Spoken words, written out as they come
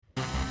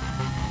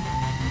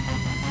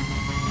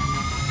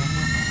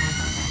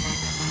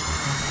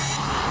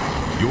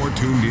You're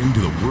tuned in to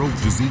the World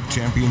Physique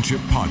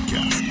Championship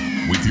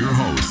podcast with your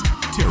host,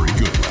 Terry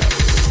Goodlad.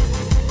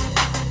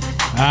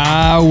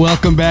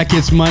 Welcome back.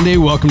 It's Monday.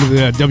 Welcome to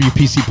the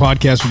WPC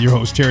podcast with your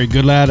host, Terry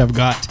Goodlad. I've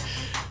got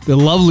the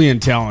lovely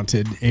and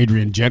talented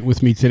Adryann Gent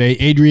with me today.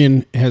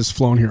 Adryann has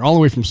flown here all the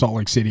way from Salt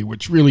Lake City,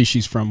 which really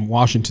she's from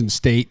Washington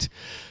State.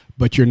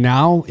 But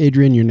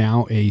Adryann, you're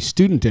now a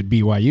student at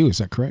BYU. Is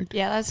that correct?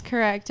 Yeah, that's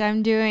correct.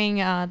 I'm doing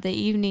the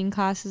evening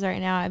classes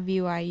right now at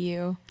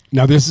BYU.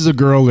 Now, this is a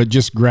girl that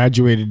just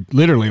graduated,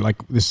 literally,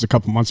 like this is a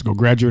couple months ago,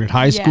 graduated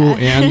high school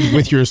and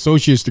with your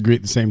associate's degree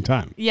at the same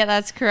time. Yeah,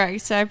 that's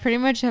correct. So I pretty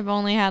much have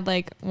only had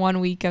like 1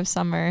 week of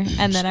summer,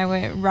 and then I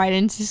went right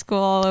into school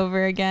all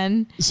over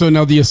again. So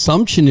now the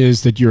assumption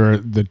is that you're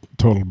the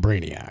total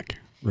brainiac,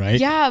 right?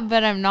 Yeah,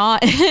 but I'm not.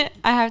 I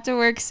have to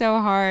work so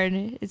hard.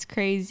 It's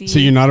crazy. So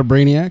you're not a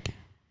brainiac?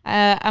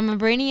 I'm a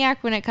brainiac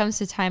when it comes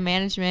to time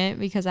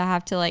management because I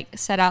have to like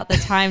set out the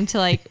time to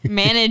like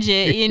manage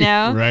it, you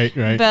know? Right.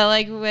 But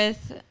like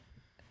with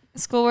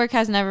schoolwork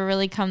has never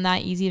really come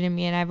that easy to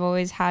me, and I've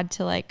always had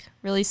to like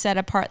really set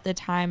apart the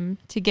time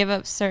to give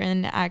up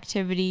certain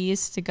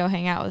activities, to go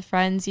hang out with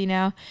friends, you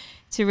know,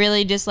 to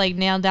really just like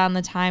nail down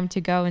the time to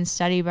go and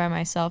study by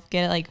myself,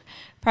 get like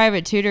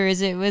private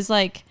tutors. It was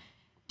like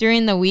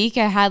during the week,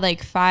 I had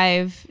like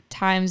 5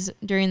 times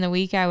during the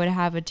week I would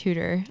have a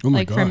tutor,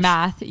 for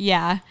math.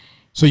 Yeah.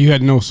 So you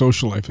had no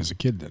social life as a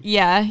kid then?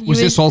 Yeah.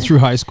 Was this all through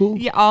high school?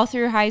 Yeah, all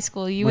through high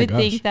school. You would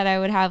think that I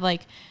would have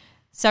like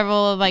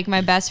several of like my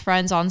best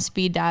friends on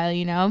speed dial,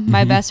 you know?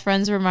 My best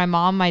friends were my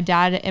mom, my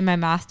dad, and my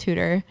math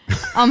tutor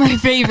on my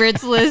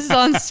favorites list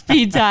on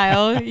speed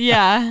dial.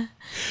 Yeah.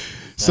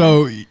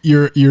 So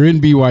you're in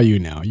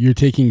BYU now. You're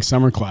taking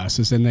summer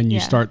classes, and then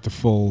you start the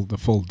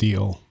full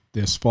deal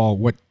this fall.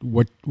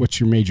 What's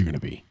your major going to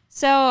be?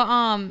 So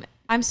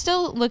I'm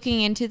still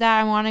looking into that.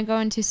 I want to go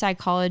into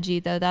psychology,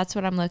 though. That's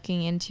what I'm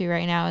looking into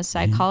right now, is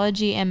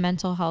psychology and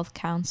mental health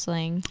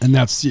counseling. And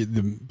that's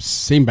the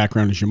same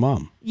background as your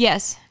mom?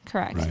 Yes,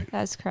 correct. Right.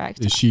 That's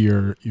correct. Is she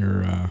your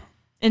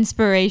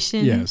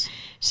inspiration? Yes.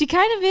 She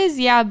kind of is,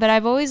 yeah, but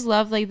I've always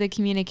loved like the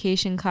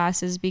communication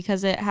classes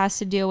because it has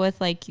to deal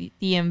with like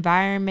the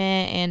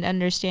environment and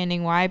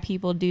understanding why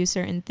people do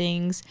certain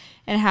things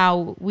and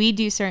how we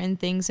do certain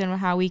things and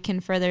how we can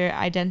further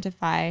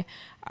identify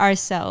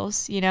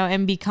ourselves, you know,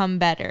 and become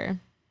better.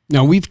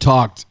 Now, we've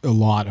talked a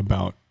lot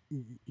about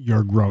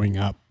your growing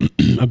up,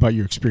 about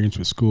your experience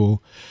with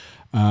school.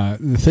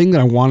 The thing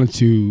that I wanted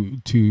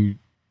to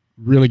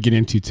really get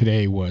into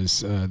today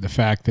was the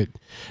fact that,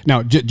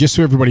 now, just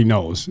so everybody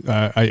knows,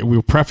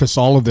 we'll preface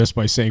all of this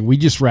by saying we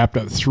just wrapped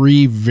up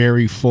 3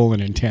 very full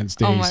and intense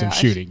days of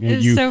shooting.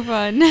 It's so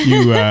fun.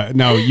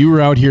 Now, you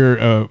were out here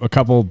 2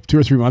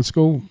 or 3 months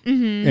ago,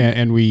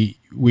 and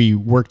we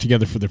worked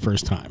together for the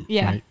first time,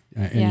 right?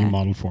 And you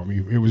modeled for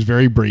me. It was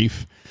very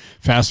brief,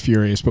 fast,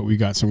 furious, but we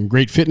got some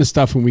great fitness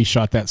stuff when we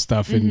shot that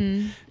stuff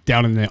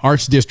down in the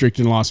Arts District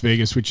in Las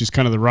Vegas, which is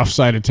kind of the rough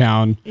side of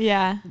town.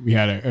 Yeah. We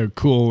had a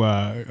cool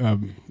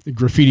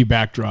graffiti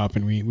backdrop,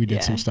 and we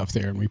did some stuff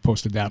there, and we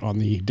posted that on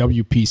the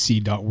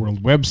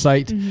WPC.world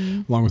website,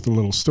 along with a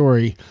little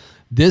story.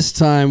 This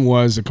time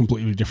was a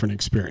completely different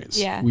experience.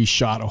 Yeah. We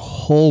shot a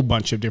whole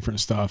bunch of different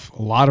stuff,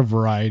 a lot of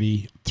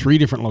variety, 3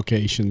 different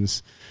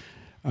locations.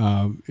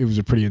 It was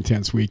a pretty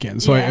intense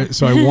weekend. So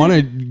I want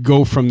to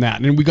go from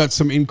that. And we got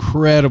some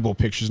incredible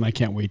pictures, and I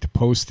can't wait to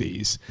post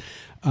these.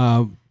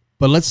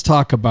 But let's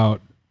talk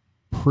about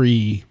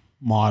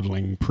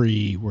pre-modeling,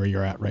 where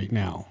you're at right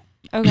now.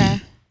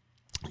 Okay.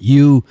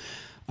 You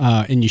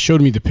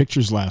showed me the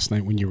pictures last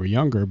night when you were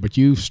younger, but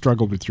you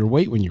struggled with your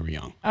weight when you were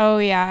young. Oh,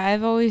 yeah.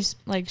 I've always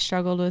like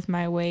struggled with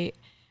my weight.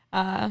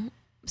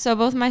 So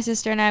both my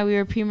sister and I, we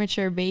were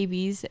premature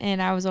babies,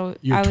 and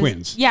You're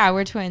twins. Yeah,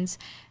 we're twins.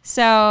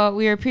 So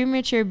we were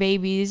premature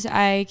babies.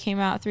 I came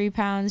out 3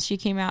 pounds. She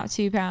came out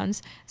 2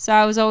 pounds. So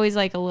I was always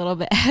like a little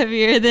bit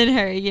heavier than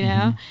her, you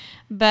know?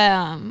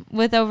 But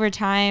with over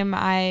time,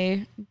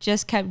 I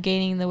just kept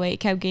gaining the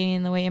weight,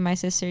 and my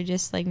sister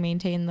just like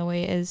maintained the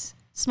weight as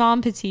small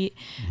and petite.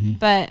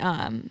 But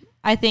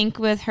I think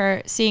with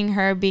her, seeing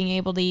her being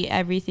able to eat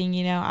everything,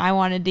 you know, I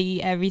wanted to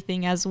eat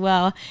everything as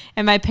well.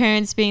 And my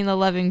parents being the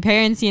loving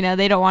parents, you know,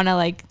 they don't want to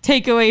like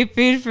take away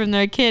food from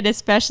their kid,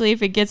 especially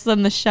if it gets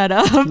them to shut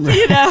up,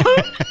 you know.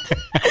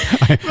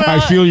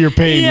 I feel your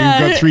pain.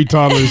 Yeah. We've got 3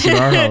 toddlers in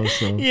our house.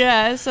 So.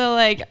 Yeah, so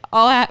like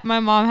all my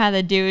mom had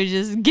to do was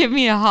just give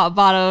me a hot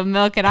bottle of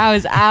milk, and I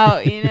was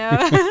out, you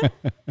know.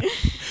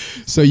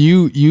 So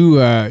you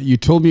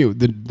told me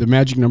the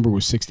magic number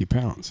was 60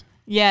 pounds.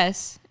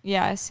 Yes.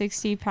 Yeah,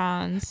 60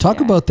 pounds. Talk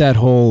about that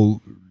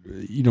whole,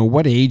 you know,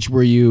 what age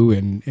were you,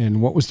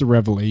 and what was the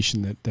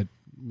revelation that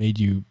made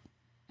you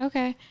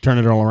turn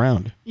it all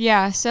around?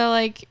 Yeah, so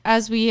like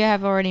as we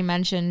have already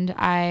mentioned,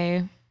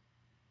 I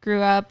grew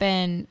up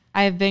and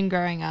I've been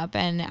growing up,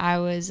 and I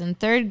was in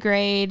 3rd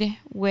grade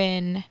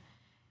when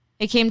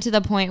it came to the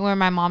point where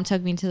my mom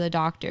took me to the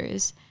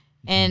doctors,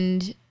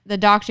 and the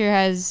doctor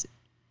has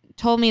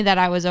told me that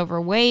I was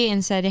overweight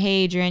and said,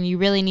 hey, Adryann, you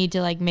really need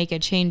to like make a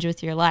change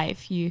with your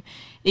life.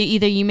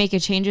 Either you make a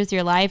change with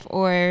your life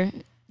or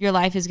your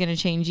life is going to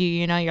change you,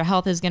 you know, your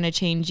health is going to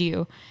change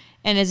you.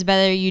 And it's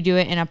better you do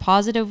it in a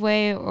positive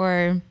way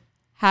or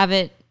have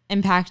it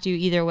impact you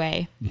either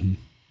way. Mm-hmm.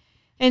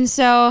 And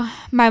so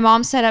my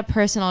mom set up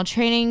personal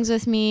trainings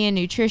with me, a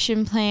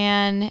nutrition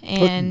plan,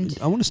 and...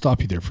 I want to stop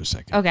you there for a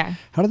second. Okay.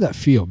 How did that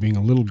feel, being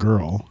a little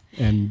girl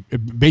and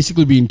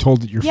basically being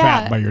told that you're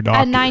fat by your doctor?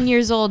 At 9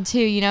 years old,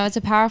 too, you know, it's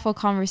a powerful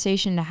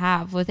conversation to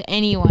have with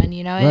anyone,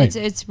 you know. Right.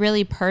 It's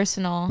really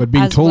personal. But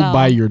being told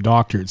by your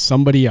doctor, it's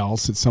somebody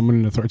else, it's someone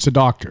in authority, it's a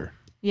doctor.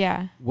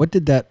 Yeah. How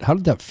did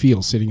that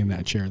feel sitting in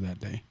that chair that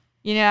day?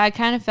 You know, I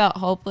kind of felt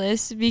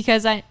hopeless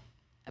because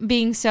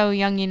being so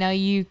young, you know,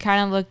 you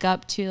kind of look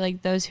up to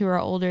like those who are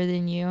older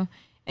than you.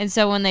 And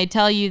so when they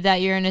tell you that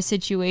you're in a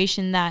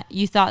situation that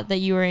you thought that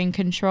you were in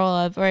control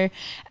of, or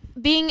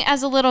being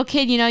as a little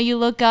kid, you know, you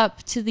look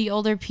up to the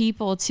older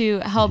people to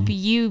help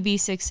you be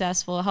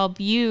successful, help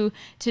you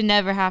to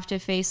never have to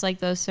face like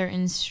those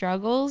certain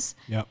struggles.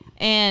 Yep.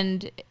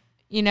 And,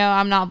 you know,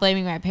 I'm not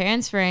blaming my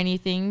parents for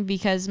anything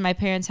because my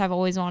parents have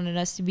always wanted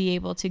us to be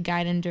able to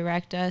guide and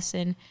direct us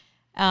and,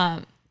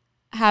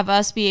 have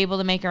us be able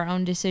to make our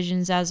own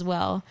decisions as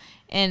well.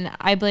 And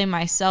I blame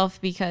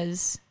myself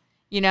because,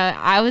 you know,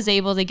 I was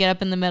able to get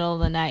up in the middle of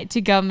the night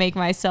to go make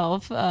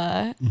myself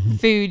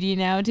food, you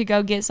know, to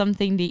go get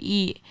something to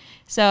eat.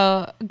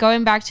 So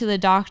going back to the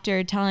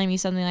doctor telling me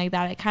something like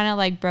that, it kind of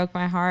like broke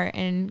my heart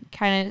and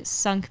kind of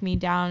sunk me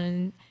down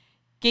and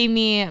gave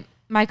me,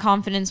 my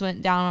confidence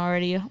went down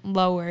already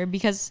lower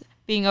because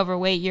being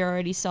overweight, you're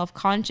already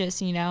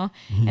self-conscious, you know,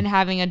 and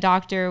having a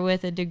doctor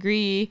with a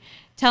degree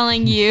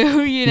telling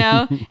you, you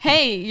know,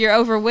 hey, you're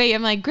overweight.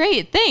 I'm like,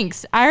 great,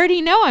 thanks. I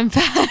already know I'm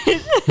fat,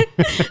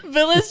 but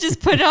let's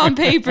just put it on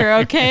paper,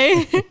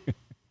 okay?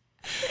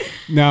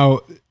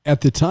 Now,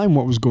 at the time,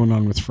 what was going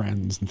on with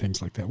friends and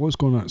things like that? What was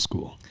going on at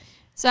school?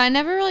 So I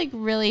never like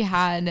really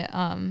had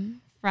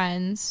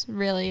friends,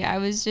 really. I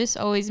was just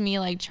always me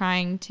like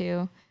trying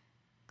to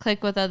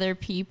click with other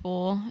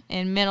people.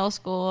 In middle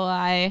school,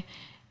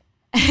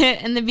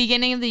 in the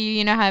beginning of the year,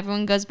 you know how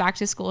everyone goes back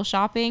to school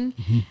shopping?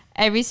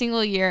 Every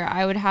single year,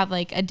 I would have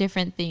like a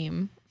different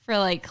theme for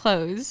like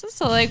clothes.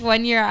 So like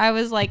one year I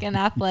was like an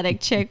athletic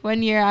chick.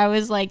 One year I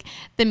was like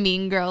the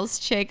Mean Girls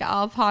chick,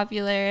 all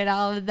popular and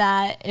all of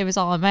that. It was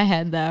all in my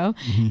head though.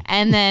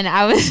 And then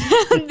I was,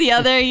 the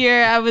other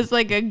year I was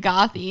like a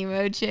goth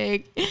emo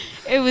chick.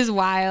 It was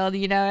wild,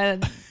 you know?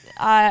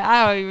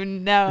 I don't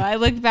even know. I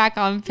looked back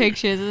on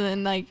pictures and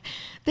then like,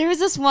 there was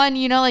this one,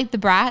 you know, like the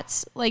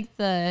Bratz, like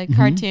the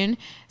cartoon.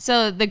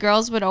 So the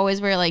girls would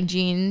always wear like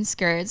jean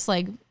skirts,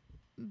 like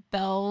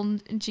bell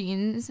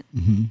jeans.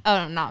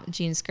 Oh, not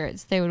jean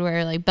skirts. They would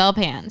wear like bell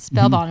pants,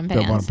 bell bottom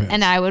pants.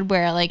 And I would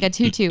wear like a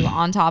tutu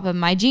on top of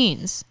my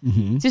jeans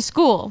to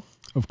school.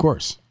 Of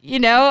course. You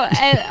know,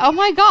 and oh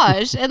my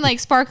gosh. And like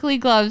sparkly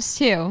gloves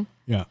too.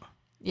 Yeah.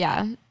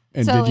 Yeah.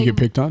 And so, did you get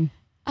picked on?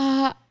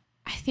 I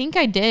think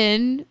I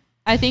did.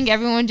 I think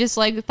everyone just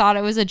like thought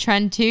it was a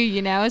trend too,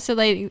 you know? So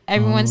like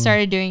everyone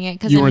started doing it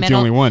because you weren't the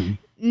only one.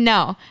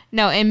 No,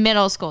 in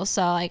middle school.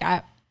 So like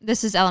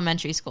this is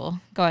elementary school,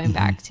 going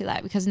back to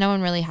that because no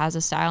one really has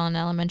a style in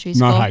elementary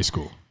school. Not high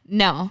school.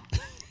 No.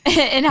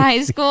 In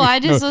high school, I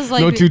just was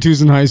like... No tutus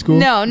in high school?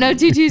 No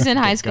tutus in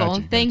high school.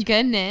 Gotcha. Thank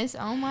goodness.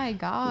 Oh my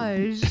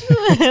gosh.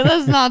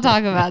 Let's not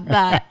talk about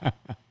that.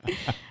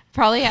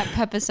 Probably at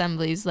pep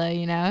assemblies though,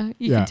 you know?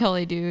 You can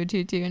totally do a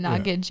tutu and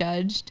not get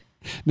judged.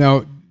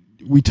 Now,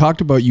 we talked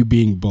about you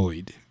being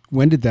bullied.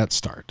 When did that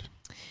start?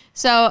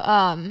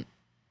 So,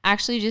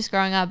 actually just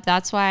growing up,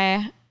 that's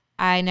why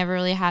I never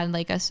really had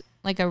like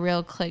a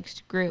real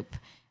clicked group.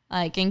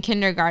 Like in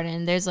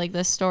kindergarten, there's like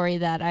this story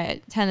that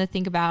I tend to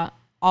think about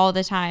all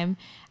the time.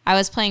 I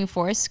was playing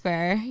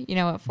Foursquare. You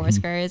know what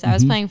Foursquare is? I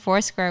was playing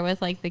Foursquare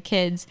with like the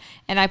kids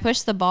and I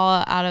pushed the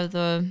ball out of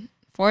the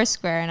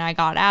Foursquare and I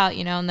got out,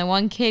 you know, and the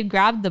one kid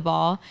grabbed the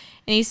ball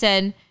and he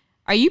said,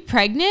 "Are you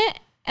pregnant?"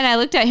 And I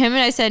looked at him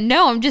and I said,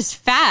 "No, I'm just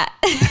fat."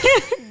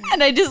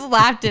 And I just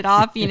laughed it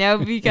off, you know,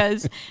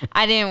 because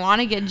I didn't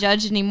want to get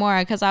judged anymore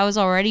because I was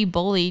already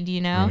bullied,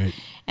 you know,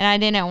 and I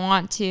didn't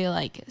want to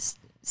like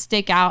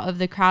stick out of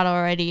the crowd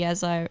already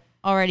as I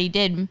already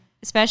did,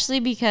 especially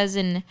because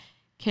in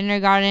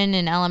kindergarten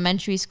and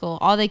elementary school,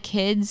 all the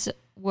kids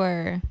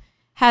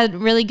had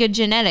really good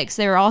genetics.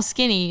 They were all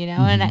skinny, you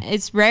know, and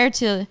it's rare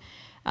to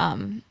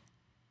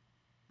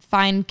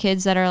find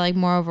kids that are like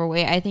more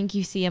overweight. I think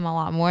you see them a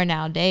lot more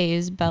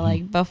nowadays, but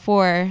like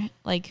before,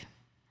 like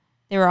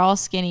they were all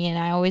skinny and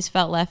I always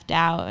felt left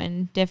out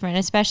and different,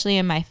 especially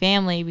in my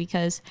family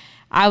because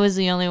I was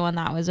the only one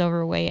that was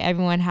overweight.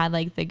 Everyone had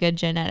like the good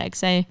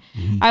genetics. I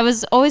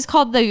was always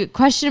called the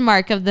question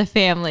mark of the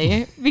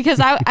family because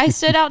I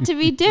stood out to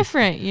be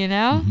different, you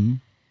know?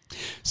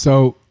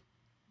 So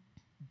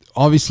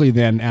obviously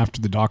then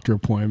after the doctor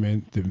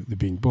appointment, the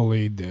being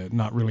bullied, the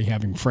not really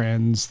having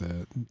friends,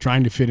 the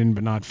trying to fit in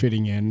but not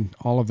fitting in,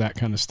 all of that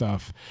kind of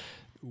stuff,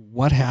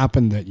 what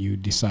happened that you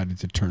decided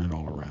to turn it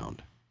all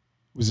around?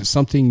 Was it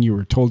something you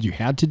were told you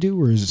had to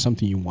do or is it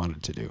something you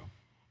wanted to do?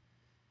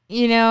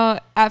 You know,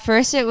 at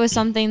first it was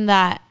something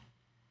that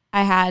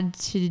I had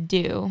to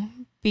do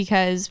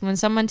because when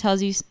someone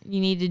tells you you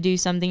need to do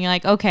something, you're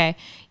like, okay,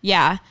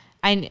 yeah,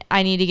 I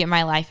need to get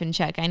my life in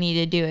check. I need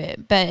to do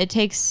it. But it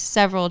takes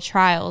several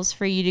trials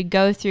for you to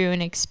go through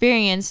and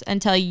experience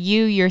until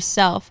you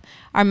yourself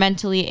are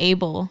mentally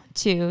able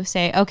to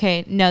say,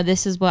 okay, no,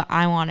 this is what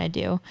I want to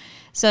do.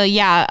 So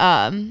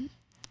yeah,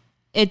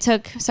 it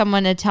took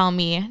someone to tell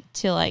me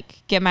to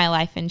like get my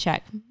life in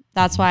check.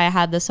 That's why I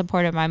had the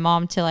support of my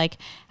mom to like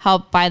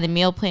help buy the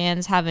meal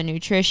plans, have a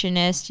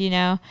nutritionist, you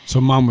know.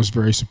 So mom was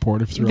very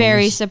supportive through all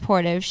Very this?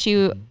 supportive.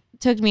 She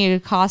took me to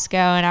Costco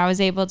and I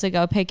was able to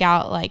go pick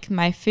out like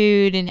my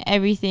food and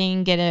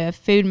everything, get a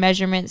food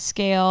measurement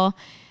scale.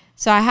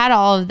 So I had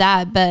all of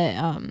that,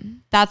 but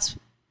that's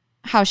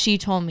how she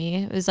told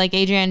me. It was like,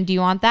 Adryann, do you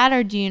want that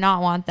or do you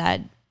not want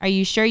that? Are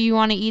you sure you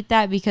want to eat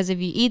that? Because if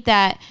you eat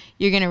that,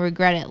 you're going to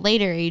regret it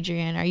later,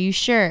 Adryann. Are you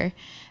sure?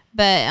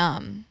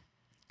 But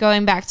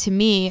going back to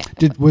me,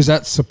 was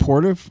that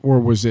supportive,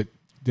 or did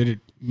it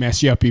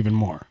mess you up even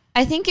more?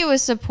 I think it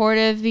was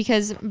supportive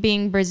because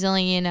being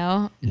Brazilian, you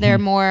know, they're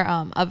more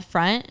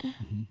upfront.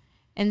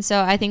 And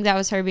so I think that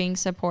was her being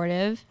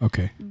supportive.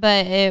 Okay.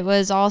 But it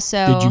was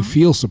also... Did you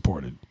feel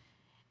supported?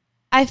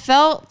 I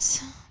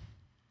felt...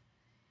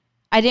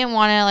 I didn't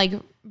want to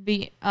like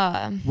be...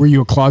 Were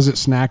you a closet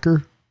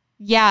snacker?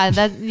 Yeah,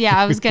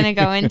 I was going to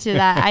go into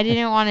that. I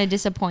didn't want to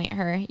disappoint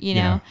her, you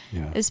know,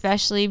 Yeah.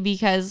 especially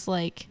because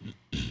like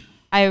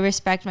I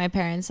respect my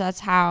parents.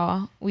 That's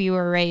how we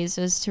were raised,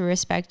 was to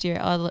respect your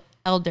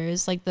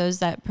elders, like those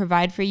that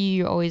provide for you,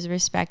 you always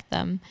respect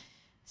them.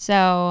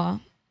 So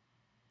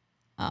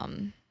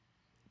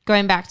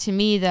going back to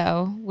me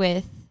though,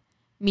 with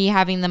me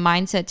having the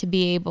mindset to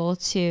be able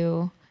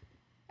to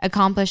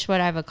accomplish what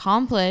I've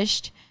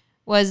accomplished,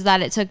 was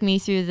that it took me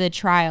through the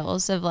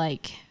trials of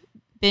like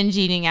binge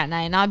eating at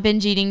night, not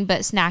binge eating,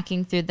 but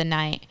snacking through the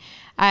night.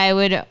 I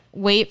would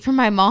wait for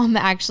my mom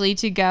actually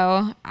to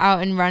go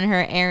out and run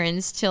her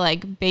errands to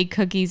like bake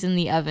cookies in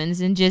the ovens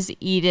and just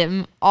eat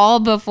them all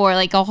before,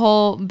 like a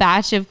whole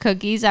batch of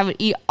cookies. I would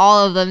eat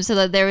all of them so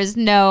that there was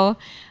no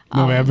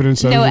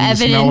evidence other than the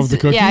smell of the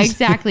cookies? Yeah,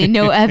 exactly.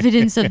 No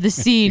evidence of the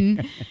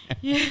scene.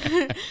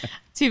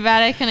 Too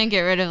bad I couldn't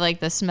get rid of like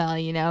the smell,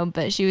 you know,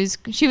 but she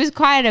was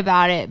quiet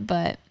about it,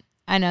 but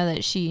I know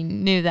that she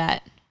knew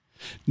that.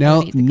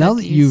 Now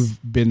that you've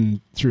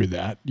been through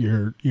that,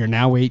 you're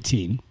now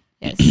 18.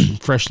 Yes.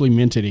 Freshly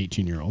minted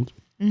 18-year-old.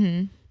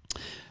 Mm-hmm.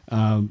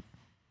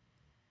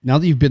 Now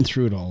that you've been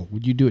through it all,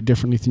 would you do it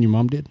differently than your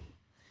mom did?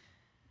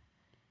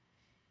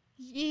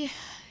 Yeah.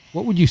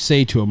 What would you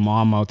say to a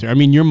mom out there? I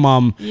mean, your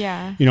mom,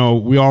 Yeah. you know,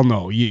 we all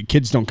know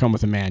kids don't come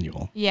with a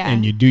manual. Yeah.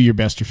 And you do your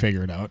best to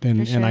figure it out.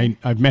 And For sure. and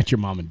I've met your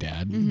mom and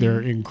dad. Mm-hmm.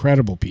 They're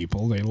incredible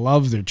people. They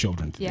love their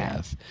children to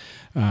death.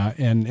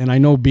 And I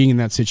know being in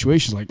that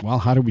situation is like, well,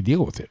 how do we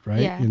deal with it,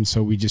 right? Yeah. And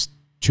so we just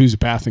choose a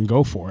path and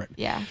go for it.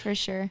 Yeah, for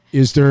sure.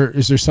 Is there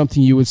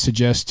something you would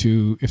suggest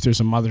to, if there's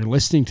a mother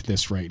listening to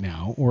this right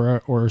now,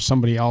 or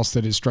somebody else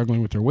that is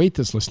struggling with their weight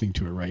that's listening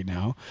to it right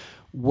now,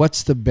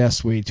 what's the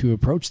best way to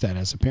approach that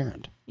as a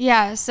parent?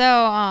 Yeah,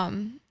 so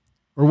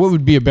or what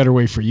would be a better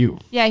way for you?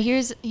 Yeah,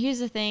 here's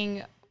the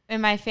thing.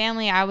 In my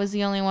family, I was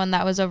the only one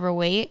that was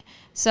overweight.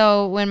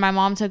 So when my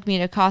mom took me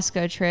to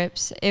Costco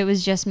trips, it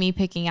was just me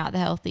picking out the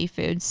healthy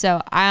food.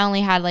 So I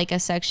only had like a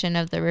section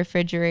of the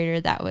refrigerator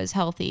that was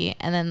healthy,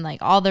 and then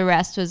like all the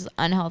rest was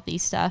unhealthy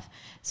stuff.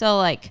 So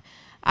like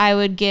I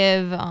would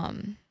give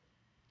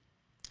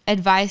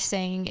advice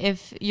saying,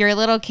 if you're a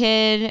little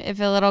kid, if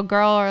a little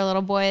girl or a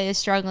little boy is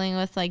struggling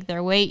with like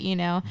their weight, you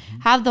know,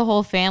 have the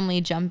whole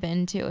family jump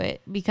into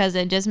it, because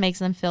it just makes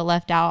them feel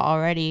left out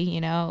already, you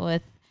know,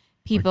 with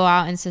people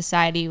out in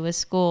society, with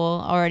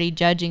school already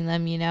judging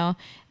them, you know,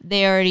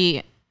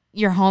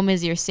 your home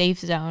is your safe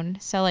zone.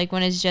 So like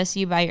when it's just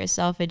you by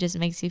yourself, it just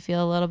makes you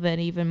feel a little bit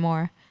even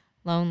more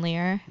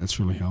lonelier. That's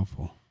really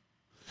helpful.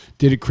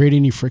 Did it create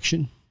any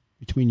friction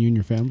between you and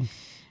your family?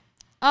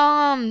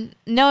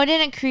 No, it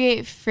didn't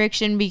create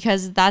friction,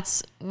 because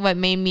that's what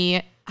made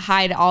me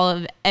hide all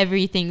of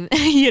everything,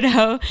 you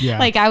know? Yeah.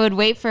 Like I would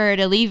wait for her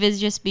to leave, is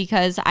just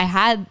because I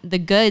had the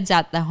goods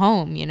at the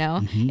home, you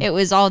know? Mm-hmm. It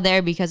was all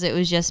there because it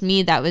was just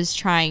me that was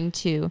trying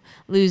to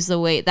lose the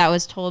weight, that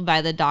was told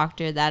by the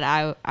doctor that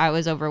I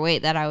was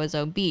overweight, that I was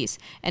obese,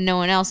 and no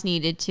one else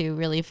needed to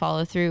really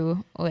follow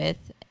through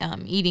with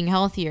eating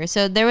healthier.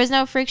 So there was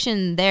no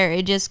friction there.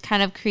 It just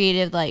kind of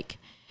created like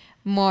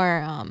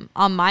more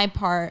on my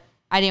part.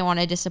 I didn't want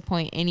to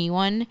disappoint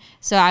anyone,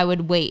 so I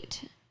would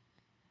wait.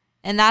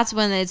 And that's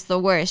when it's the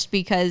worst,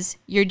 because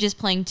you're just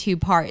playing two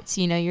parts.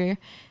 You know,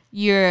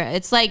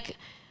 it's like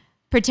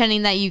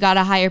pretending that you got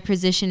a higher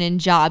position in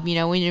job, you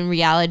know, when in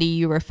reality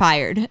you were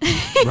fired.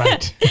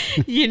 Right.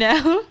 You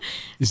know?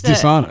 It's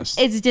dishonest.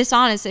 It's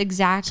dishonest,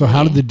 exactly. So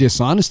how did the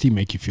dishonesty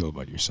make you feel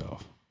about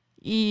yourself?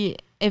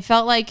 It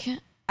felt like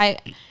I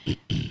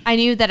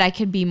knew that I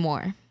could be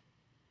more.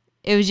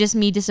 It was just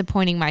me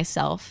disappointing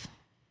myself.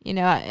 You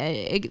know,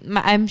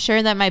 I'm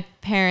sure that my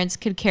parents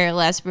could care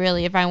less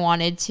really if I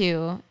wanted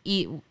to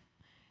eat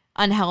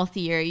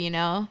unhealthier, you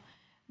know,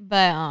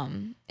 But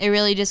it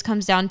really just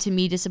comes down to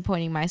me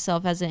disappointing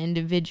myself as an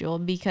individual,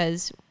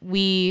 because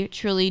we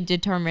truly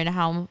determine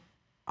how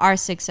our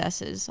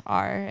successes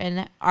are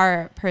and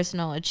our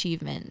personal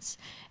achievements.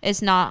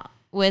 It's not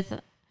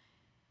on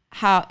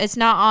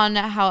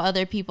how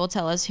other people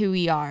tell us who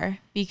we are,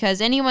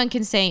 because anyone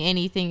can say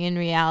anything in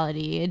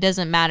reality. It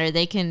doesn't matter.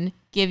 They can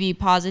give you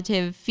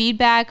positive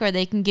feedback or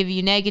they can give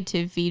you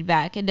negative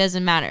feedback. It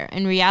doesn't matter.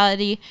 In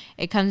reality,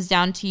 it comes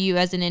down to you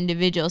as an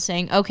individual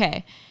saying,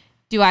 okay,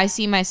 do I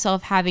see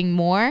myself having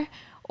more,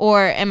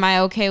 or am I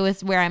okay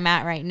with where I'm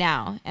at right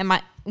now?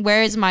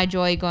 Where is my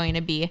joy going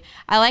to be?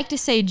 I like to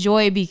say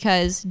joy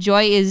because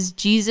joy is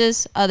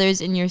Jesus,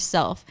 others, and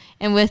yourself.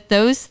 And with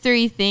those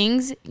three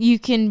things, you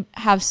can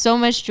have so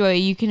much joy.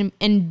 You can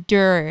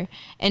endure.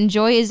 And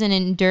joy is an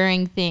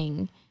enduring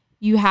thing.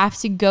 You have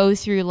to go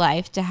through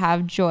life to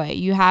have joy.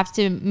 You have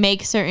to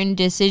make certain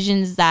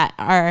decisions that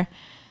are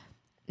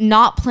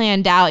not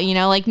planned out,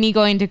 like me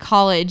going to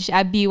college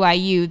at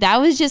BYU. That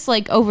was just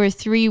like over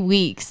 3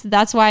 weeks.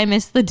 That's why I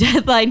missed the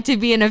deadline to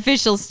be an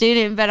official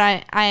student, but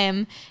I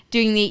am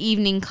doing the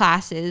evening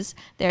classes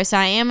there. So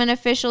I am an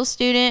official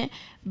student,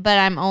 but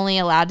I'm only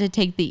allowed to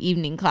take the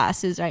evening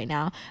classes right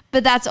now.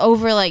 But that's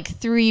over like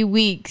 3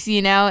 weeks,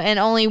 and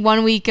only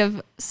 1 week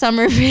of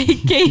summer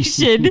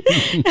vacation.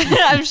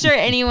 I'm sure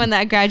anyone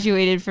that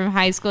graduated from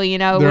high school,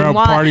 they're out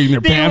partying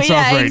their pants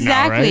off right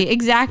now, right?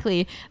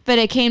 Exactly. But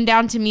it came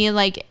down to me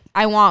like,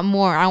 I want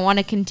more. I want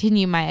to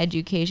continue my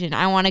education.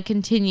 I want to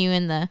continue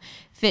in the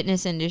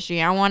fitness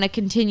industry. I want to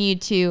continue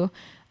to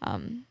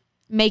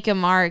make a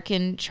mark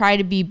and try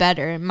to be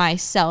better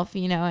myself,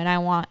 and I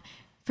want,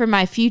 for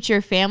my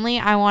future family,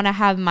 I want to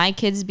have my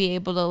kids be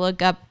able to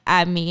look up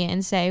at me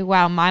and say,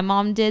 wow, my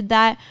mom did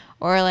that.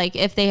 Or like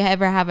if they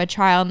ever have a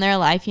trial in their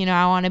life,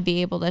 I want to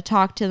be able to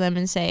talk to them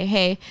and say,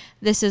 hey,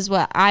 this is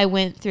what I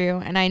went through,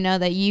 and I know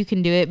that you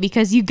can do it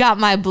because you got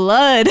my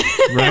blood.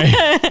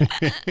 Right.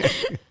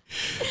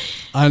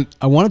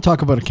 I want to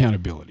talk about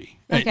accountability.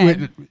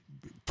 Okay.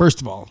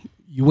 First of all,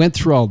 you went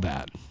through all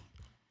that.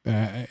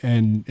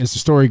 And as the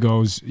story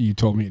goes, you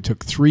told me it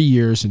took 3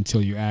 years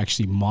until you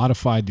actually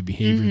modified the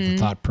behavior, the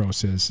thought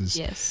processes.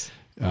 Yes.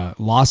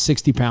 Lost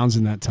 60 pounds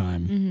in that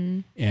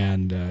time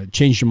and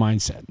changed your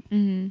mindset.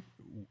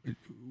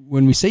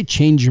 When we say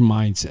change your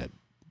mindset,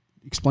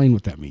 explain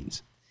what that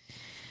means.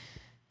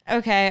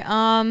 Okay.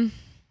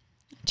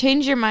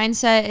 Change your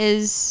mindset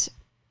is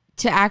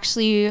to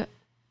actually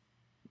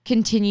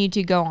continue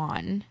to go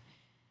on.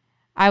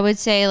 I would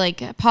say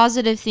like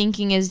positive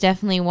thinking is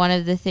definitely one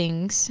of the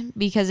things,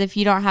 because if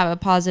you don't have a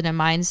positive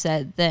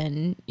mindset,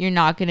 then you're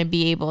not going to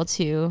be able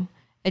to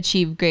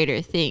achieve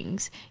greater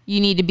things.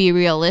 You need to be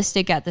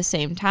realistic at the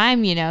same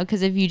time,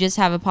 because if you just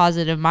have a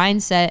positive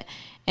mindset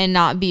and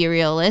not be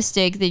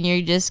realistic, then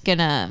you're just going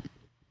to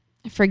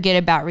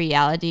forget about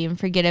reality and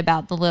forget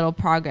about the little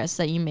progress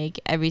that you make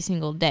every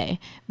single day,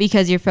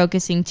 because you're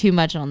focusing too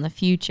much on the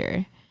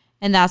future.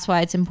 And that's why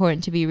it's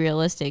important to be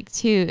realistic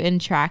too and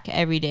track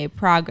everyday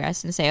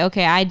progress and say,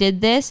 okay, I did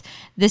this.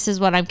 This is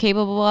what I'm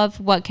capable of.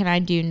 What can I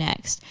do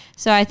next?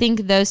 So I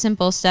think those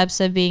simple steps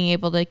of being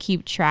able to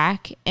keep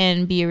track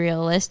and be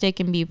realistic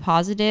and be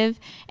positive,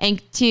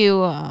 and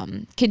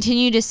to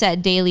continue to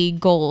set daily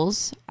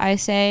goals, I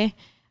say,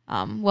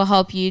 will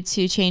help you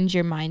to change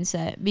your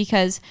mindset.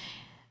 Because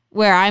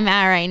where I'm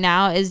at right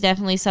now is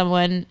definitely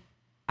someone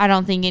I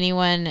don't think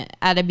anyone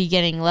at a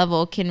beginning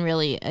level can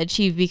really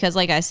achieve, because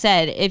like I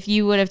said, if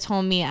you would have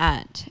told me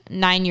at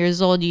 9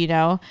 years old,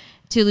 to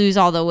lose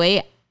all the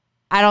weight,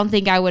 I don't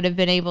think I would have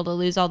been able to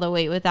lose all the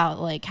weight without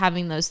like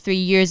having those 3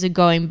 years of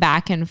going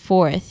back and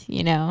forth,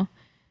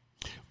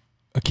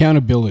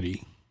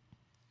 Accountability.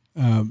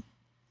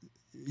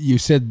 You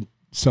said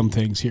some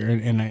things here,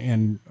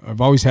 and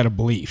I've always had a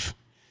belief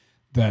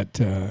that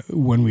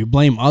when we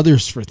blame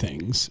others for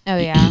things,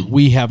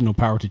 we have no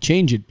power to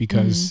change it,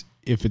 because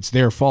if it's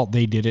their fault,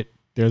 they did it,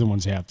 they're the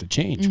ones that have to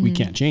change. We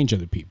can't change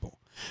other people,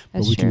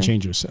 but we can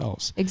change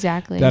ourselves.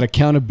 Exactly. That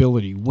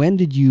accountability, when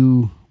would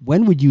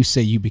you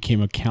say you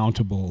became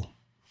accountable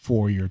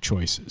for your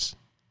choices?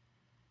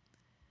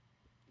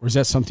 Or is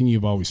that something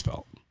you've always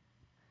felt?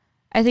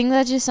 I think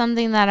that's just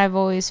something that I've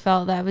always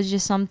felt. That was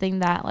just something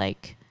that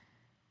like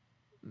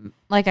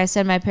I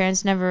said, my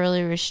parents never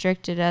really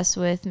restricted us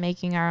with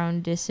making our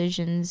own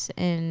decisions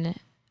in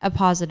a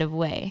positive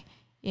way.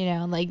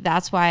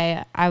 That's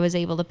why I was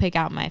able to pick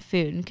out my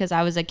food, because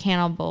I was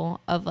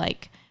accountable of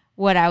like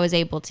what I was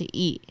able to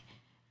eat.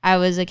 I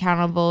was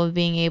accountable of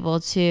being able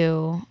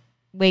to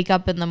wake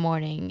up in the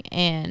morning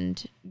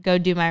and go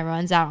do my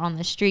runs out on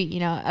the street.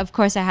 Of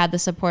course I had the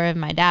support of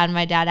my dad.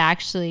 My dad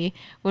actually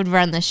would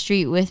run the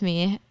street with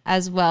me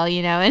as well,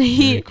 and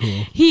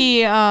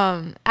he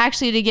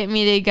actually, to get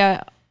me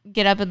to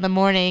get up in the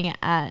morning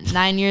at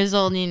 9 years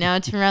old,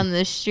 to run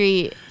the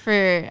street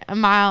for 1.5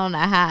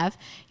 miles,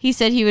 he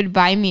said he would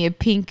buy me a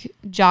pink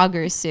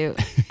jogger suit.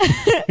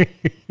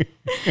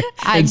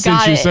 And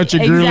since you're such a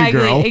girly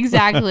girl.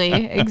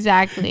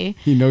 Exactly.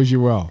 He knows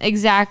you well.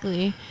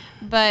 Exactly.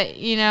 But,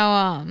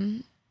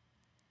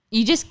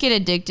 you just get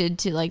addicted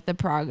to like the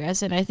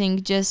progress. And I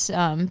think just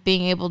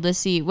being able to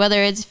see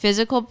whether it's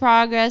physical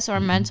progress or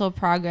mental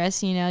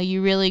progress, you know,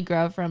 you really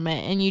grow from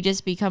it and you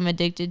just become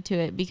addicted to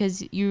it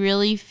because you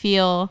really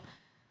feel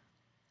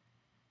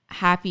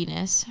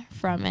happiness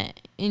from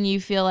it. And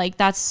you feel like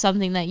that's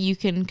something that you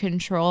can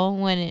control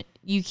when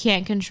you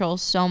can't control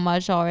so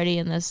much already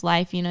in this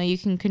life. You know, you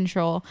can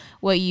control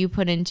what you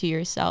put into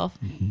yourself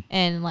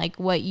and like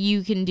what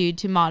you can do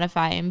to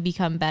modify and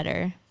become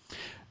better.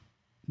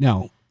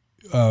 Now,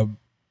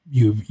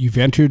 you've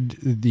entered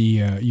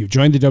you've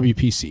joined the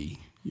WPC.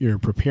 You're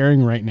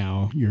preparing right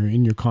now. You're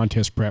in your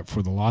contest prep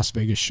for the Las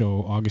Vegas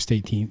show, August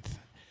 18th,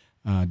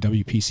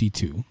 WPC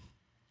 2.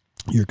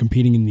 You're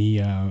competing in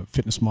the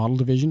fitness model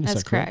division. Is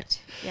That's that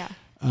correct? Yeah.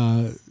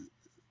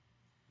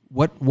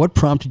 What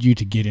prompted you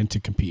to get into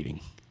competing?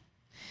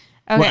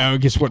 Okay. Well, I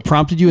guess what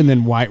prompted you, and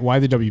then why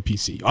the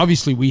WPC?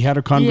 Obviously, we had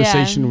a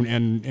conversation,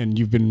 and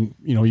you've been,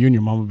 you know, you and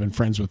your mom have been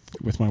friends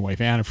with my wife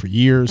Anna for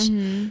years.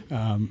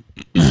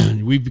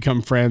 We've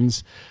become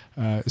friends,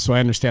 so I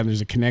understand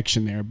there's a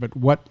connection there. But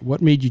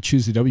what made you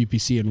choose the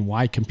WPC, and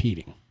why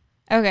competing?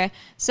 Okay,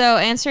 so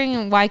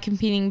answering why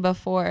competing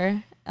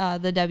before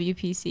the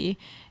WPC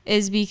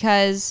is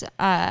because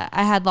I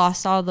had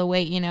lost all the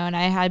weight, you know, and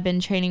I had been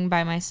training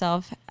by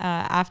myself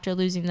after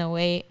losing the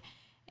weight,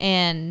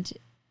 and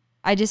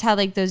I just had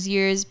like those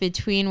years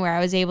between where I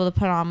was able to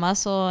put on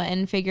muscle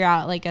and figure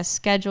out like a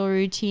schedule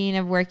routine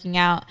of working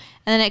out.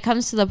 And then it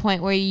comes to the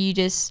point where you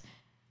just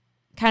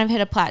kind of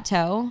hit a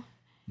plateau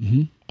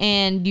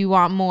and you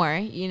want more,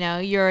 you know,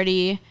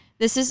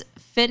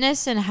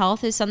 fitness and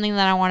health is something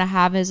that I want to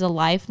have as a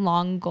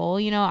lifelong goal.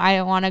 You know, I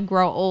don't want to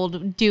grow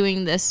old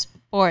doing this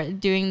or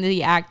doing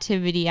the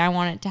activity. I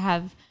want to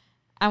have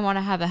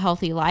a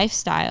healthy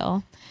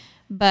lifestyle,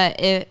 but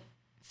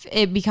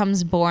it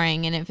becomes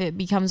boring, and if it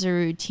becomes a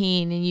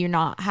routine and you're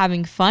not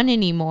having fun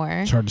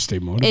anymore, it's hard to stay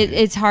motivated.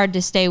 It's hard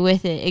to stay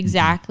with it.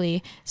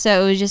 Exactly.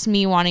 So it was just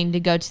me wanting to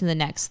go to the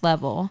next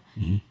level.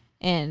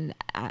 And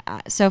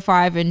so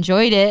far I've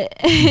enjoyed it.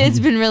 It's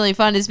been really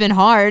fun. It's been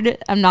hard.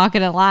 I'm not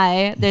going to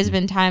lie. There's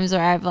been times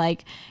where I've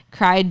like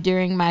cried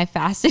during my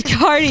fasted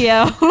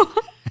cardio.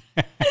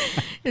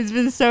 It's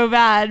been so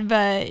bad,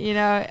 but you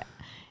know,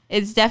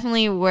 it's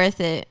definitely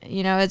worth it.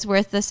 You know, it's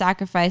worth the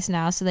sacrifice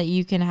now so that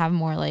you can have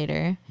more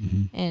later.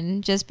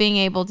 And just being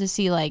able to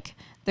see like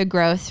the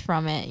growth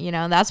from it, you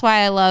know, that's why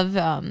I love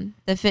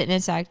the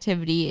fitness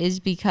activity, is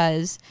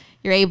because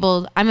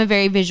I'm a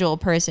very visual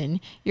person.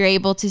 You're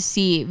able to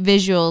see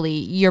visually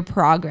your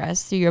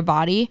progress through your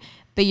body,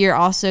 but you're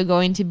also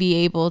going to be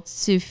able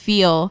to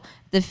feel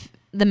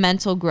the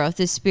mental growth,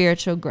 the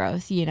spiritual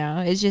growth, you know.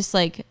 It's just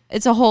like,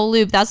 it's a whole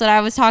loop. That's what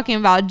I was talking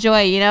about,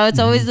 joy, you know. It's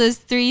always those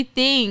three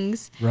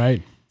things.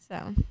 Right.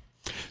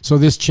 So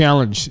this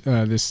challenge,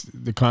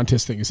 the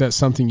contest thing, is that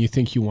something you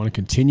think you want to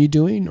continue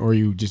doing, or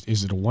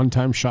is it a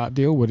one-time shot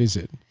deal? What is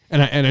it?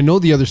 And I know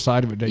the other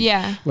side of it.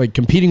 Yeah. Like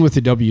competing with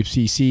the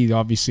WCC,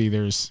 obviously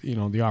there's, you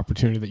know, the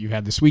opportunity that you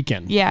had this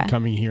weekend. Yeah.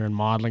 Coming here and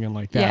modeling and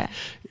like that.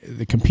 Yeah.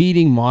 The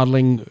competing,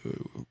 modeling,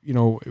 you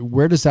know,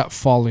 where does that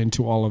fall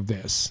into all of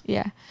this?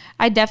 Yeah.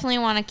 I definitely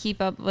want to keep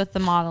up with the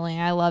modeling.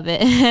 I love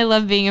it. I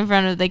love being in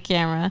front of the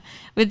camera.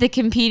 With the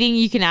competing,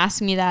 you can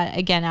ask me that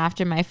again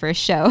after my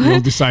first show.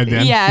 We'll decide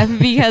then. Yeah,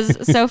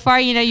 because so far,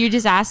 you know, you're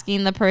just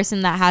asking the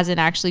person that hasn't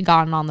actually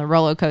gotten on the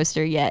roller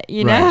coaster yet,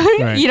 you know?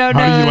 Right. You don't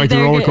know. How do you like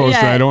the roller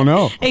coaster? I don't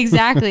know.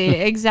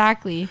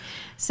 Exactly.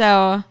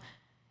 So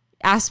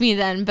ask me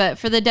then. But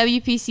for the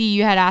WPC,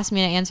 you had asked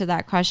me to answer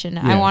that question.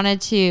 Yeah. I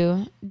wanted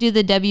to do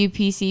the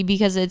WPC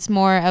because it's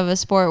more of a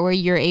sport where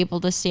you're able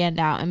to stand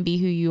out and be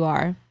who you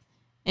are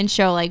and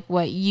show like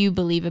what you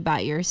believe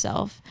about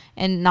yourself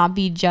and not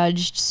be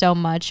judged so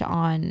much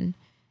on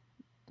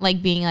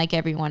like being like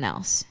everyone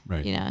else.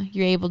 Right. You know,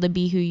 you're able to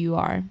be who you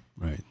are.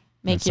 Right.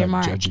 Make That's your that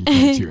mark. Judging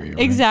criteria. Right?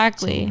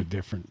 Exactly. It's a little bit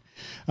different.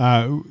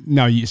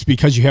 Now, it's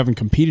because you haven't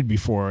competed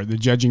before, the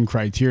judging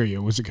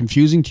criteria, was it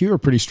confusing to you or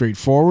pretty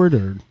straightforward,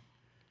 or?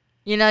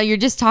 You know, you're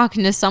just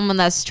talking to someone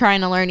that's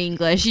trying to learn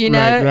English, you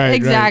know? Right,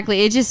 exactly.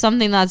 Right. It's just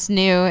something that's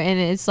new. And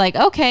it's like,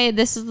 okay,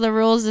 this is the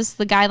rules. This is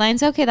the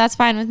guidelines. Okay, that's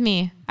fine with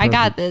me. Perfect. I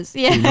got this.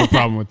 Yeah. No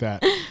problem with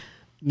that.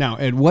 Now,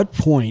 at what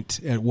point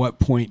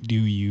do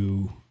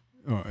you,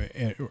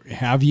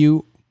 have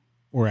you,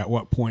 or at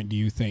what point do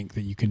you think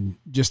that you can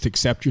just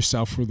accept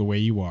yourself for the way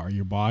you are,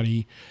 your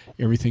body,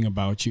 everything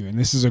about you? And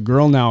this is a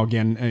girl now,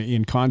 again,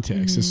 in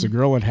context. This is a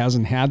girl that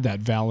hasn't had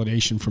that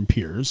validation from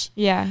peers.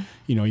 Yeah.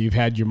 You know, you've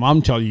had your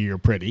mom tell you you're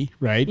pretty,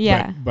 right?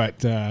 Yeah.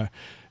 But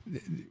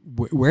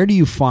where do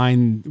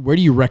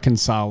you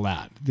reconcile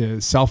that? The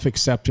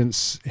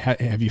self-acceptance,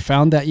 have you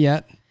found that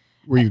yet?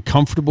 Were you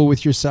comfortable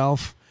with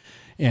yourself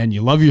and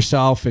you love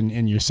yourself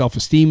and your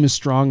self-esteem is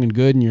strong and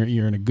good and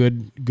you're in a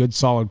good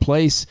solid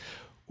place?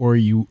 Or are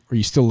you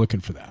still looking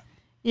for that?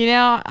 You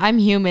know, I'm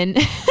human.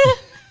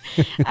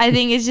 I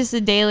think it's just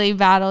a daily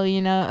battle,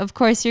 you know. Of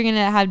course, you're going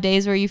to have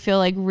days where you feel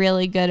like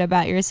really good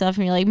about yourself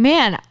and you're like,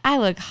 man, I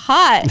look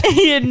hot,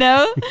 you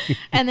know.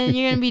 And then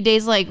you're going to be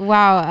days like,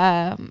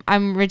 wow,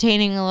 I'm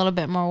retaining a little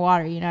bit more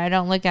water, you know. I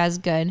don't look as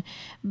good.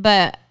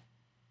 But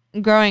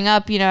growing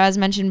up, you know, as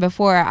mentioned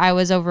before, I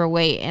was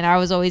overweight and I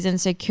was always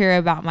insecure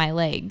about my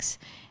legs.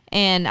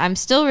 And I'm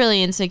still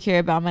really insecure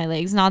about my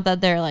legs. Not that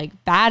they're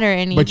like bad or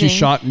anything. But you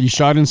shot in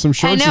some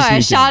shorts. I know, I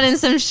shot in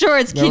some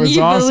shorts. Can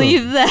you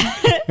believe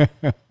that?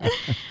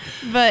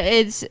 But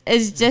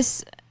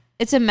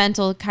it's a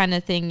mental kind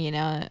of thing, you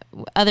know.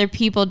 Other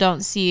people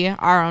don't see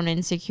our own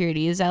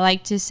insecurities. I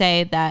like to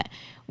say that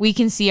we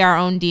can see our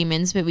own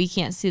demons, but we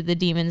can't see the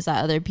demons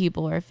that other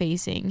people are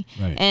facing.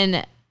 Right.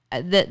 And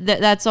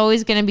that's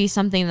always going to be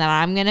something that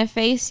I'm going to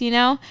face, you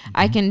know.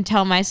 I can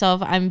tell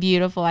myself I'm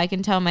beautiful. I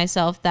can tell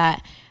myself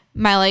that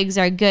my legs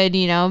are good,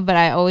 you know, but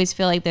I always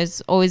feel like there's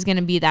always going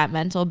to be that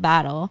mental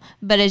battle.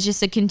 But it's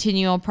just a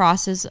continual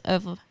process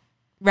of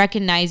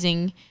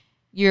recognizing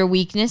your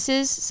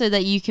weaknesses so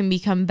that you can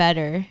become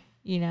better,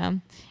 you know.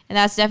 And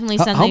that's definitely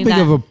something how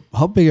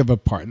big of a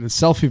part, the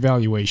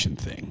self-evaluation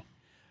thing,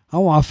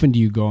 how often do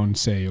you go and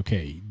say,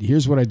 okay,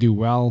 here's what I do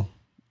well,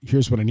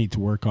 here's what I need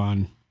to work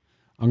on,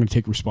 I'm going to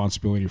take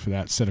responsibility for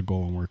that, set a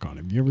goal and work on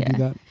it. Do you ever do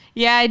that?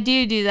 Yeah, I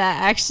do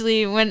that.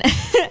 Actually, when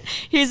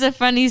here's a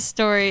funny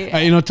story.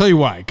 I'll tell you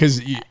why.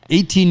 Because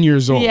 18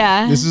 years old.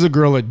 Yeah. This is a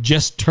girl that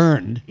just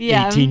turned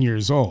 18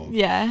 years old.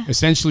 Yeah.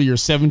 Essentially, you're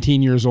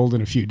 17 years old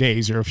in a few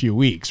days or a few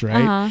weeks,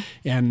 right? Uh-huh.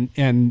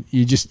 And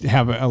you just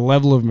have a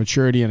level of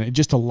maturity and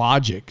just a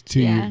logic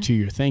to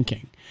your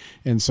thinking.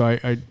 And so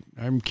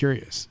I'm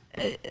curious.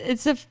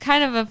 It's a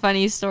kind of a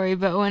funny story,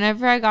 but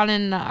whenever I got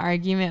in an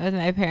argument with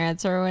my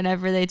parents or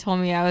whenever they told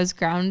me I was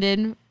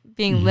grounded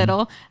being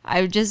little, I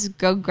would just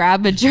go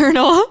grab a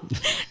journal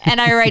and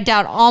I write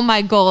down all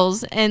my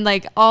goals and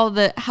like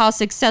how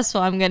successful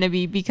I'm going to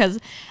be, because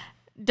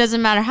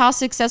doesn't matter how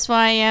successful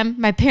I am,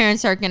 my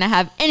parents aren't going to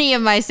have any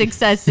of my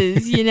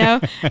successes, you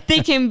know. They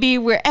can be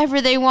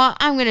wherever they want.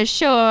 I'm going to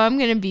show them I'm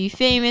going to be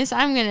famous.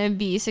 I'm going to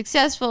be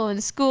successful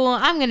in school.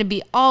 I'm going to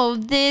be all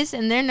of this,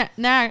 and they're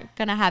not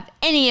going to have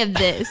any of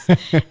this.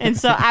 And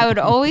so I would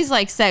always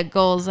like set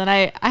goals, and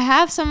I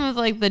have some of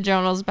like the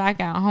journals back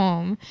at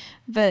home,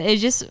 but it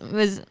just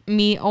was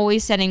me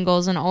always setting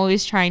goals and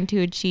always trying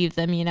to achieve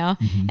them, you know.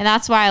 And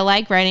that's why I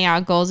like writing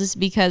out goals, is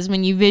because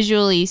when you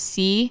visually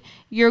see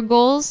your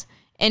goals,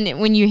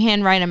 and when you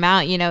handwrite them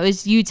out, you know,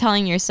 it's you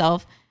telling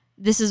yourself,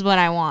 this is what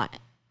I want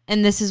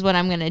and this is what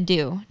I'm going to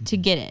do to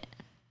get it.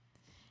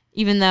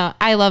 Even though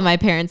I love my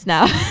parents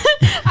now.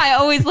 I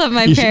always love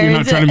my parents. You're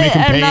not trying to make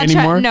them pay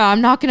anymore? No,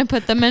 I'm not going to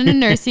put them in a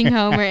nursing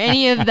home or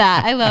any of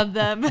that. I love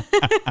them.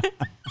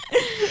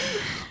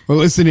 Well,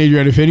 listen,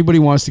 Adryann, if anybody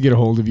wants to get a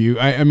hold of you,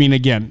 I mean,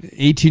 again,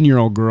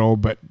 18-year-old girl,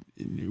 but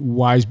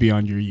wise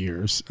beyond your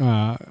years.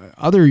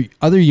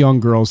 Other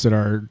young girls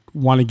that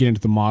want to get into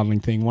the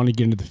modeling thing, want to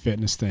get into the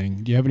fitness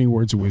thing, do you have any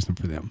words of wisdom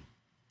for them?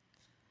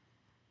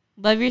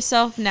 Love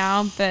yourself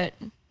now, but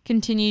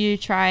continue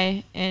to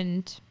try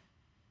and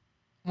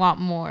want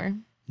more,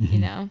 you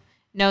know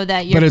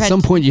that you're... But at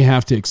some point you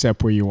have to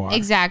accept where you are.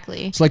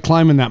 Exactly. It's like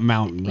climbing that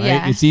mountain, right?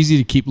 Yeah. It's easy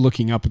to keep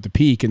looking up at the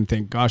peak and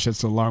think, gosh,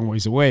 that's a long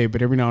ways away.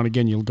 But every now and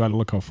again, you've got to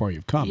look how far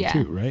you've come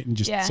too, right? And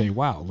just say,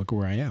 wow, look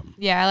where I am.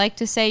 Yeah, I like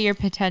to say your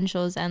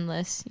potential is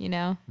endless, you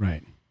know?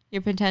 Right.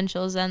 Your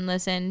potential is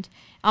endless. And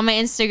on my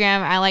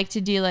Instagram, I like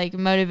to do like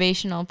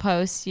motivational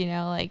posts, you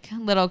know, like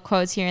little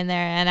quotes here and there.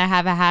 And I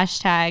have a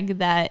hashtag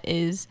that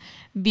is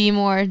be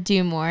more,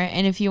 do more.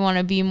 And if you want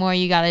to be more,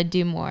 you got to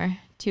do more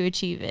to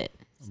achieve it.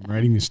 So. I'm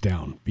writing this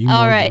down. Be more.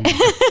 All right.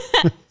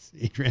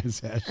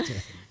 Adryann's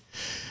hashtag.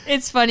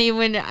 It's funny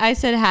when I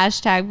said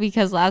hashtag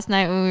because last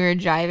night when we were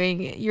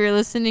driving, you were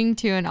listening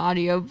to an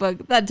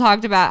audiobook that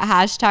talked about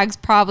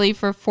hashtags probably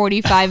for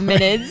 45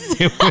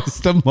 minutes. It was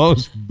the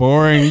most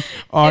boring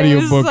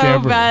audiobook ever. It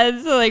was so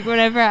bad. So like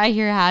whenever I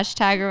hear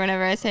hashtag or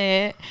whenever I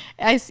say it,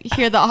 I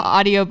hear the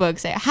audiobook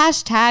say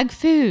hashtag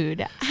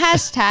food,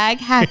 hashtag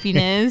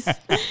happiness.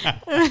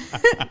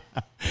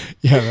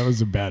 Yeah, that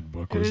was a bad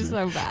book. It was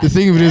so bad. The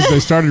thing of it is, I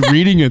started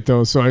reading it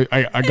though, so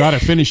I got to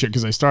finish it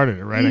because I started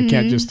it, right? I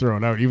can't just throw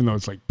it out, even though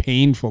it's like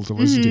painful to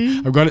listen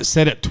to. I've got it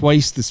set at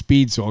twice the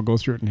speed, so I'll go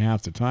through it in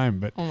half the time.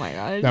 But oh my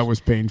gosh, that was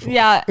painful.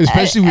 Yeah,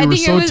 especially we were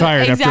so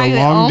tired after a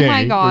long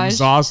day. We're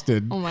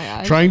exhausted. Oh my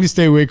gosh, trying to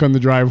stay awake on the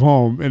drive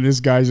home, and this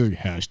guy's like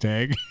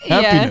hashtag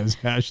happiness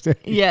hashtag.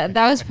 Yeah,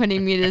 that was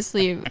putting me to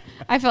sleep.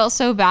 I felt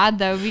so bad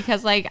though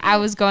because like I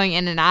was going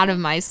in and out of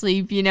my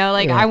sleep. You know,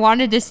 like I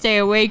wanted to stay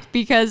awake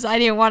because I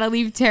didn't want to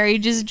leave Terry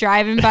just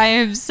driving by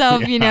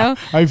himself, you know.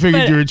 I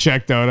figured you were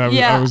checked out.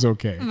 I was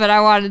okay. But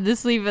I wanted to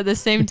sleep at the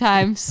same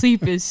time.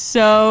 Sleep is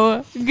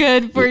so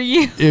good for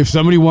you. If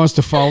somebody wants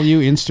to follow you,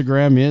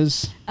 Instagram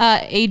is?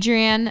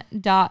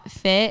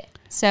 Adryann.fit.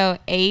 So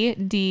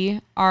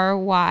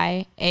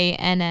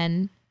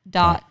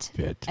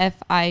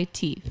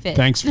ADRYANN.FIT. Fit.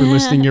 Thanks for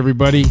listening,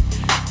 everybody.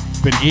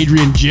 Been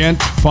Adryann Gent.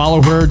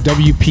 Follow her,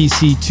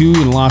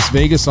 WPC2 in Las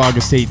Vegas,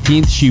 August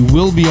 18th. She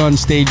will be on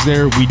stage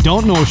there. We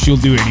don't know if she'll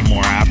do any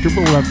more after, but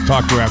we'll have to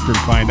talk to her after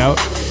and find out.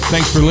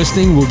 Thanks for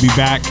listening. We'll be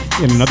back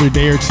in another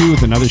day or two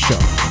with another show.